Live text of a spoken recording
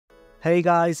Hey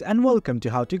guys, and welcome to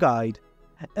How to Guide.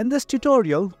 In this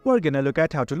tutorial, we're gonna look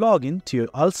at how to log in to your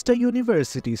Ulster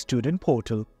University Student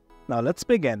Portal. Now let's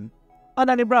begin. On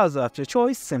any browser of your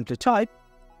choice, simply type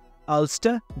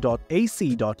ulster.ac.uk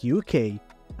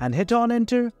and hit on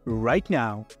enter right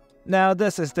now. Now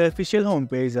this is the official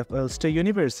homepage of Ulster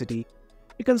University.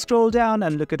 You can scroll down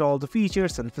and look at all the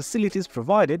features and facilities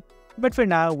provided, but for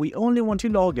now we only want to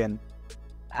log in.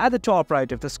 At the top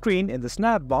right of the screen in this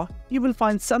navbar, you will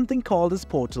find something called as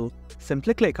Portal.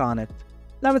 Simply click on it.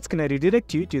 Now it's gonna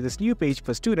redirect you to this new page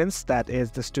for students, that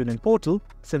is the Student Portal.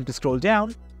 Simply scroll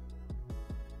down.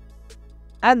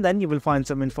 And then you will find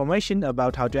some information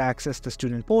about how to access the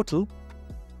Student Portal.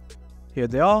 Here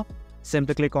they are.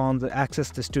 Simply click on the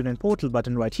Access the Student Portal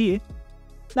button right here.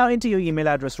 Now enter your email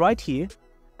address right here.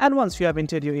 And once you have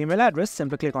entered your email address,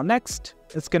 simply click on Next.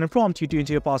 It's gonna prompt you to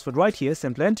enter your password right here.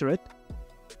 Simply enter it.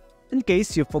 In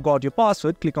case you forgot your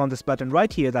password, click on this button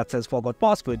right here that says Forgot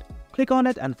Password. Click on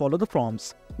it and follow the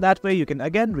prompts. That way you can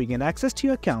again regain access to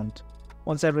your account.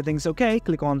 Once everything's okay,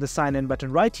 click on the Sign In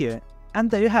button right here. And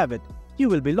there you have it. You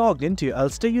will be logged into your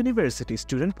Ulster University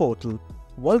Student Portal.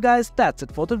 Well guys, that's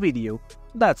it for the video.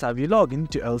 That's how you log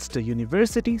into Ulster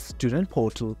University Student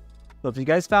Portal. Hope you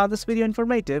guys found this video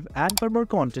informative, and for more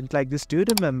content like this, do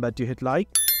remember to hit like,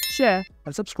 share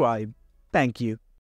and subscribe. Thank you.